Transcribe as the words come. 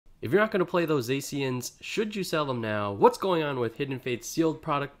If you're not going to play those ZACIONs, should you sell them now? What's going on with Hidden Fate's sealed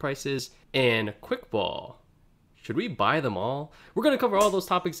product prices? And Quick Ball, should we buy them all? We're going to cover all those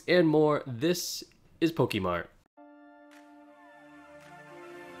topics and more. This is PokeMart.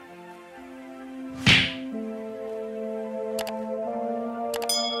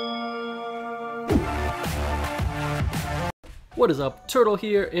 What is up, Turtle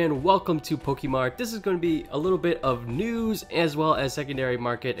here, and welcome to PokeMart. This is going to be a little bit of news as well as secondary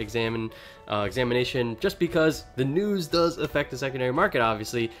market examination, just because the news does affect the secondary market,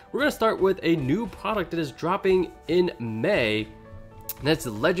 obviously. We're going to start with a new product that is dropping in May, and that's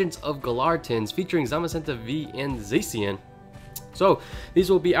the Legends of Galar tins featuring Zamazenta V and ZACION. So these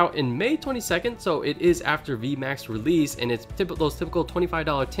will be out in May 22nd, so it is after VMAX release, and it's those typical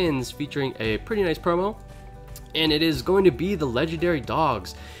 $25 tins featuring a pretty nice promo. And it is going to be the legendary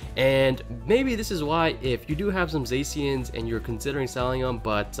dogs. And maybe this is why, if you do have some ZACIONs and you're considering selling them,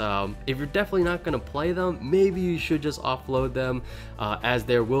 but if you're definitely not going to play them, maybe you should just offload them, as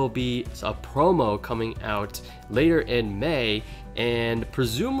there will be a promo coming out later in May, and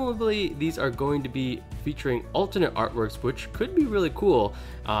presumably these are going to be featuring alternate artworks, which could be really cool.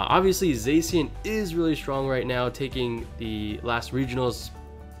 Obviously ZACION is really strong right now, taking the last regionals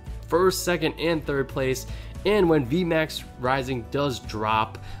first, second, and third place. And when VMAX Rising does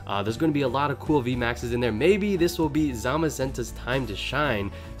drop, there's going to be a lot of cool VMAXs in there. Maybe this will be Zamazenta's time to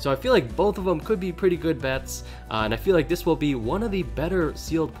shine. So I feel like both of them could be pretty good bets. And I feel like this will be one of the better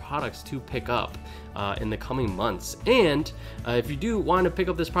sealed products to pick up in the coming months. And if you do want to pick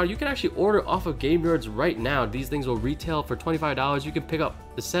up this product, you can actually order off of Game Nerds right now. These things will retail for $25. You can pick up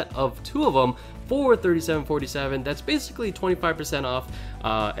the set of 2 of them for $37.47. That's basically 25% off.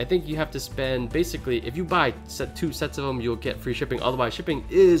 I think you have to spend, basically, if you buy 2 sets of them, you'll get free shipping. Otherwise, shipping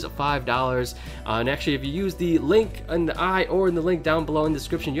is $5. And actually, if you use the link in the or in the link down below in the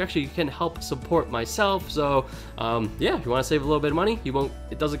description, you actually can help support myself. So yeah, if you want to save a little bit of money,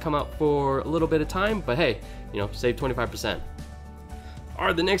 it doesn't come out for a little bit of time, but hey, save 25%. All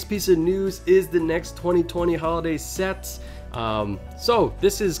right, the next piece of news is the next 2020 holiday sets. So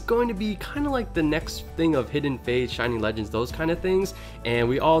this is going to be kind of like the next thing of Hidden Fate, Shining Legends, those kind of things. And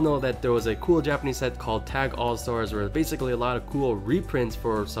we all know that there was a cool Japanese set called Tag All-Stars, where basically a lot of cool reprints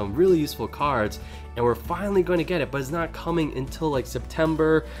for some really useful cards. And we're finally going to get it, but it's not coming until like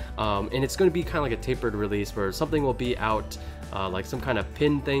September. And it's going to be kind of like a tapered release, where something will be out like some kind of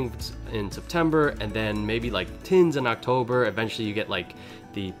pin thing in September, and then maybe like tins in October. Eventually you get like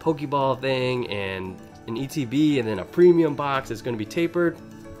the Pokeball thing and an ETB, and then a premium box is going to be tapered.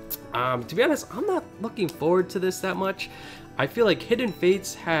 To be honest, I'm not looking forward to this that much. I feel like Hidden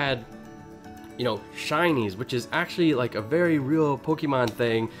Fates had, shinies, which is actually like a very real Pokemon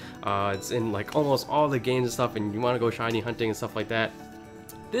thing. It's in like almost all the games and stuff, and you want to go shiny hunting and stuff like that.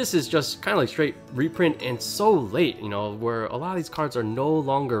 This is just kind of like straight reprint, and so late, where a lot of these cards are no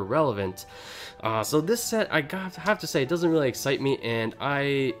longer relevant. So this set, I have to say, it doesn't really excite me, and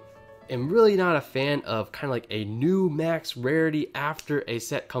I am really not a fan of kind of like a new max rarity after a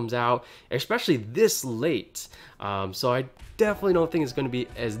set comes out, especially this late. So I definitely don't think it's going to be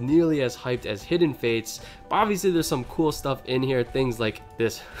as nearly as hyped as Hidden Fates, but obviously there's some cool stuff in here, things like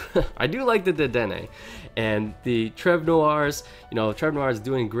this. I do like the Dedenne and the Trev Noirs. Trev Noir is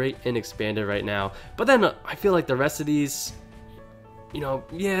doing great in Expanded right now, but then I feel like the rest of these,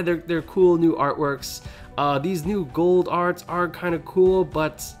 yeah, they're cool new artworks. These new gold arts are kind of cool,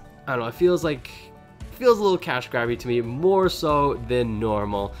 but I don't know, it feels a little cash grabby to me, more so than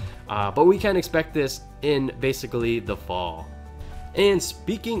normal. But we can expect this in basically the fall. And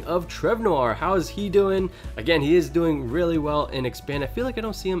speaking of Trev Noir, how is he doing? Again, he is doing really well in Expand. I feel like I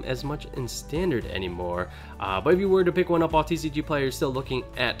don't see him as much in Standard anymore. But if you were to pick one up off TCG Player, you're still looking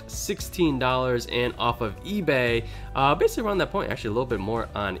at $16, and off of eBay, basically around that point, actually a little bit more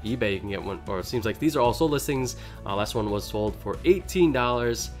on eBay, you can get one, or it seems like these are all sold listings. Last one was sold for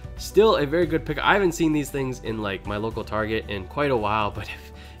 $18. Still a very good pick. I haven't seen these things in like my local Target in quite a while, but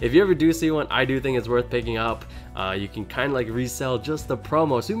if you ever do see one, I do think it's worth picking up. You can kind of like resell just the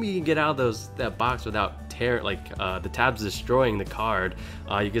promo, assuming you can get out of that box without the tabs destroying the card.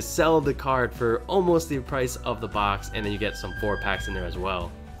 You can sell the card for almost the price of the box, and then you get some 4-packs in there as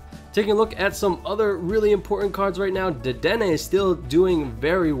well. Taking a look at some other really important cards right now, Dedenne is still doing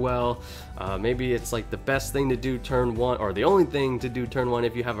very well. Maybe it's like the best thing to do turn 1, or the only thing to do turn 1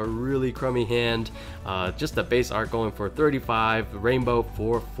 if you have a really crummy hand. Just the base art going for 35, Rainbow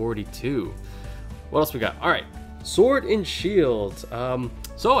for 42. What else we got? Alright, Sword and Shield.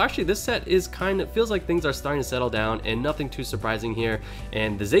 So actually this set is feels like things are starting to settle down and nothing too surprising here.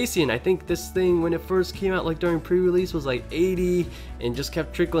 And the ZACION, I think this thing when it first came out like during pre-release was like 80 and just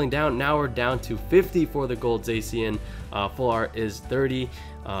kept trickling down. Now we're down to 50 for the gold ZACION. Full art is 30.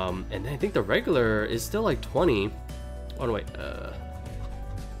 And then I think the regular is still like 20. Oh no, wait,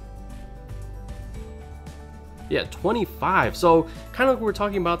 yeah, 25. So kind of like we're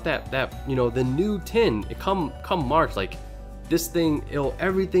talking about that you know, the new tin, it come March, like this thing,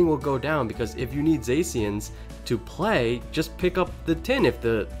 everything will go down, because if you need ZACIONs to play, just pick up the tin if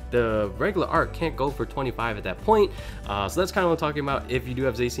the regular art can't go for 25 at that point. So that's kind of what I'm talking about. If you do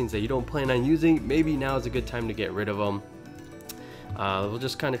have ZACIONs that you don't plan on using, maybe now is a good time to get rid of them. We'll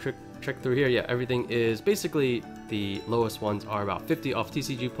just kind of check through here. Yeah, everything is basically, the lowest ones are about 50 off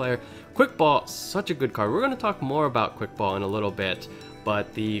TCG Player. Quick Ball, such a good card. We're going to talk more about Quick Ball in a little bit,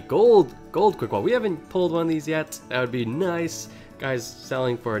 but the gold Quick Ball, we haven't pulled one of these yet. That would be nice. Guys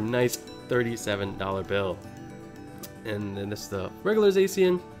selling for a nice $37 bill. And then this is the regular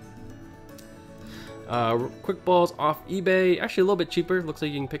ZACION. Quick Balls off eBay, actually a little bit cheaper. Looks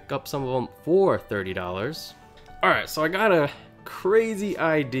like you can pick up some of them for $30. All right, so I got a crazy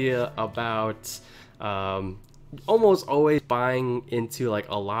idea about almost always buying into like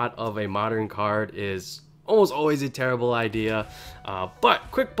a lot of a modern card is almost always a terrible idea, but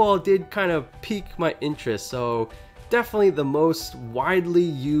Quick Ball did kind of pique my interest. So definitely the most widely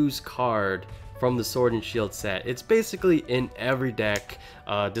used card from the Sword and Shield set. It's basically in every deck.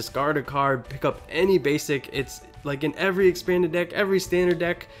 Discard a card, pick up any basic. It's like in every expanded deck, every standard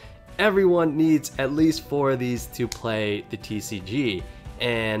deck. Everyone needs at least 4 of these to play the TCG.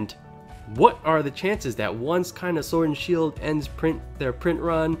 And what are the chances that once kind of Sword and Shield ends their print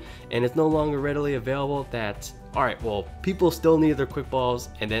run and it's no longer readily available, that, alright, well, people still need their Quick Balls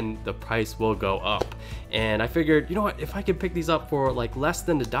and then the price will go up. And I figured, you know what, if I could pick these up for like less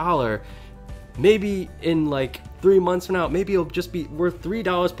than $1, maybe in like 3 months from now, maybe it'll just be worth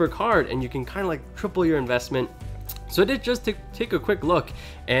 $3 per card and you can kind of like triple your investment. So I did just take a quick look,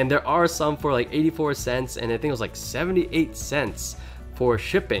 and there are some for like 84 cents, and I think it was like 78 cents for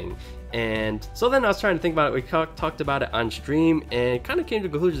shipping. And so then I was trying to think about it. We talked about it on stream and kind of came to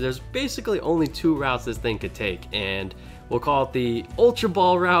the conclusion there's basically only 2 routes this thing could take, and we'll call it the Ultra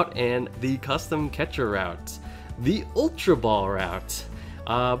Ball route and the Custom Catcher route. The Ultra Ball route,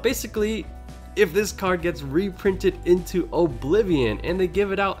 basically, if this card gets reprinted into Oblivion and they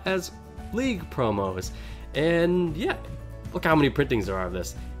give it out as League promos. And yeah, look how many printings there are of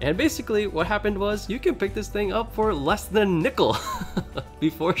this. And basically what happened was you can pick this thing up for less than a nickel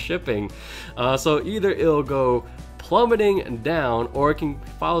before shipping. So either it'll go plummeting down, or it can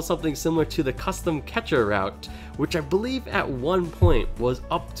follow something similar to the Custom Catcher route, which I believe at one point was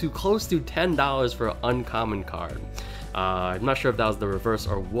up to close to $10 for an uncommon card. I'm not sure if that was the reverse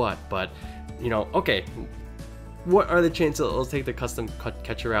or what, but you know, okay. What are the chances it'll take the Custom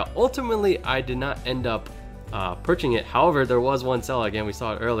Catcher route? Ultimately, I did not end up purchasing it. However, there was one seller, again, we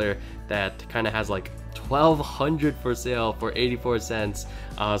saw it earlier, that kind of has like 1,200 for sale for 84 cents.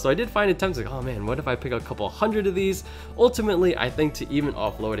 So I did find it tempting, like, oh man, what if I pick a couple hundred of these? Ultimately, I think to even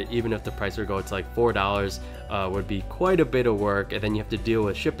offload it, even if the price were to go to like $4, would be quite a bit of work, and then you have to deal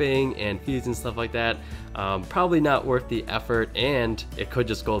with shipping and fees and stuff like that. Probably not worth the effort, and it could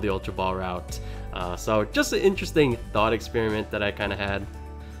just go the Ultra Ball route. So just an interesting thought experiment that I kind of had.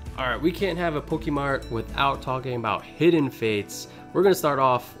 Alright, we can't have a PokeMart without talking about Hidden Fates. We're going to start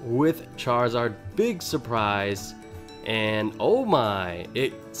off with Charizard, big surprise, and oh my,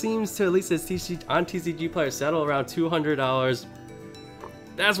 it seems to, at least as on TCG Player, settle around $200.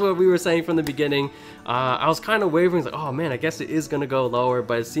 That's what we were saying from the beginning. I was kind of wavering, like, oh man, I guess it is going to go lower,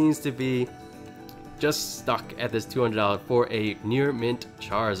 but it seems to be just stuck at this $200 for a near mint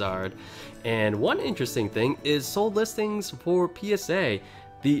Charizard. And one interesting thing is sold listings for PSA.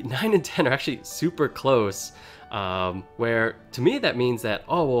 The 9 and 10 are actually super close, where to me that means that,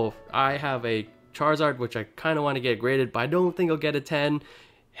 oh well, I have a Charizard which I kind of want to get graded, but I don't think I'll get a 10.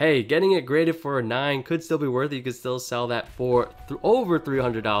 Hey, getting it graded for a 9 could still be worth it. You could still sell that for over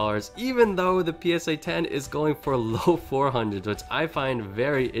 $300, even though the PSA 10 is going for low 400s, which I find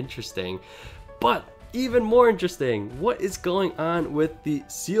very interesting. But even more interesting, what is going on with the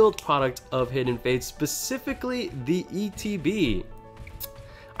sealed product of Hidden Fates, specifically the ETB?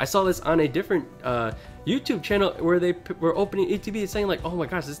 I saw this on a different YouTube channel where they were opening ETB, saying like, oh my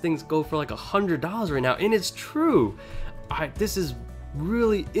gosh, this thing's go for like $100 right now, and it's true. This is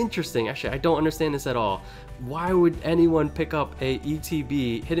really interesting. Actually, I don't understand this at all. Why would anyone pick up a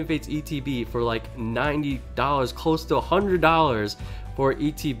ETB, Hidden Fates ETB, for like $90, close to $100 for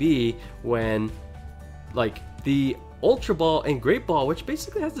ETB, when like the Ultra Ball and Great Ball, which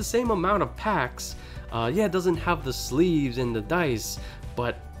basically has the same amount of packs. Yeah, it doesn't have the sleeves and the dice,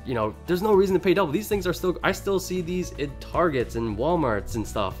 but you know, there's no reason to pay double. These things are still, I still see these in Targets and Walmarts and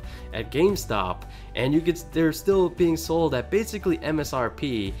stuff, at GameStop, and they're still being sold at basically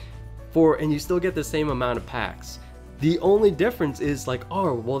MSRP and you still get the same amount of packs. The only difference is like,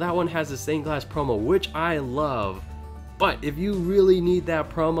 oh, well, that one has the stained glass promo, which I love. But if you really need that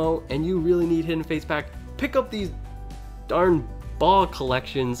promo and you really need Hidden Fates pack, pick up these darn ball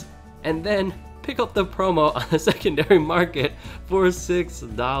collections and then pick up the promo on the secondary market for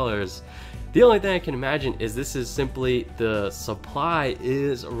 $6. The only thing I can imagine is this is simply the supply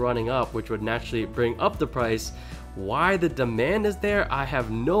is running up, which would naturally bring up the price. Why the demand is there, I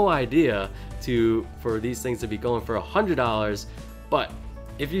have no idea for these things to be going for $100. But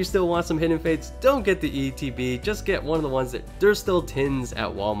if you still want some Hidden Fates, don't get the ETB, just get one of the ones that there's still tins at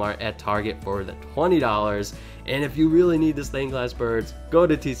Walmart, at Target for the $20. And if you really need the stained glass birds, go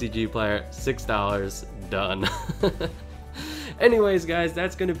to TCG Player, $6, done. Anyways guys,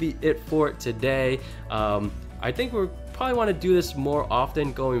 that's gonna be it for today. I think we're probably want to do this more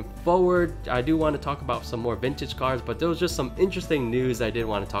often going forward. I do want to talk about some more vintage cards, but there was just some interesting news I did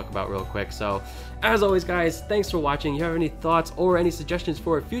want to talk about real quick. So as always guys, thanks for watching. If you have any thoughts or any suggestions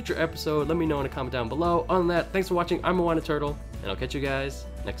for a future episode, let me know in a comment down below. Other than that, thanks for watching. I'm Moana Turtle, and I'll catch you guys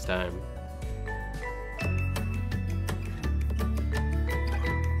next time.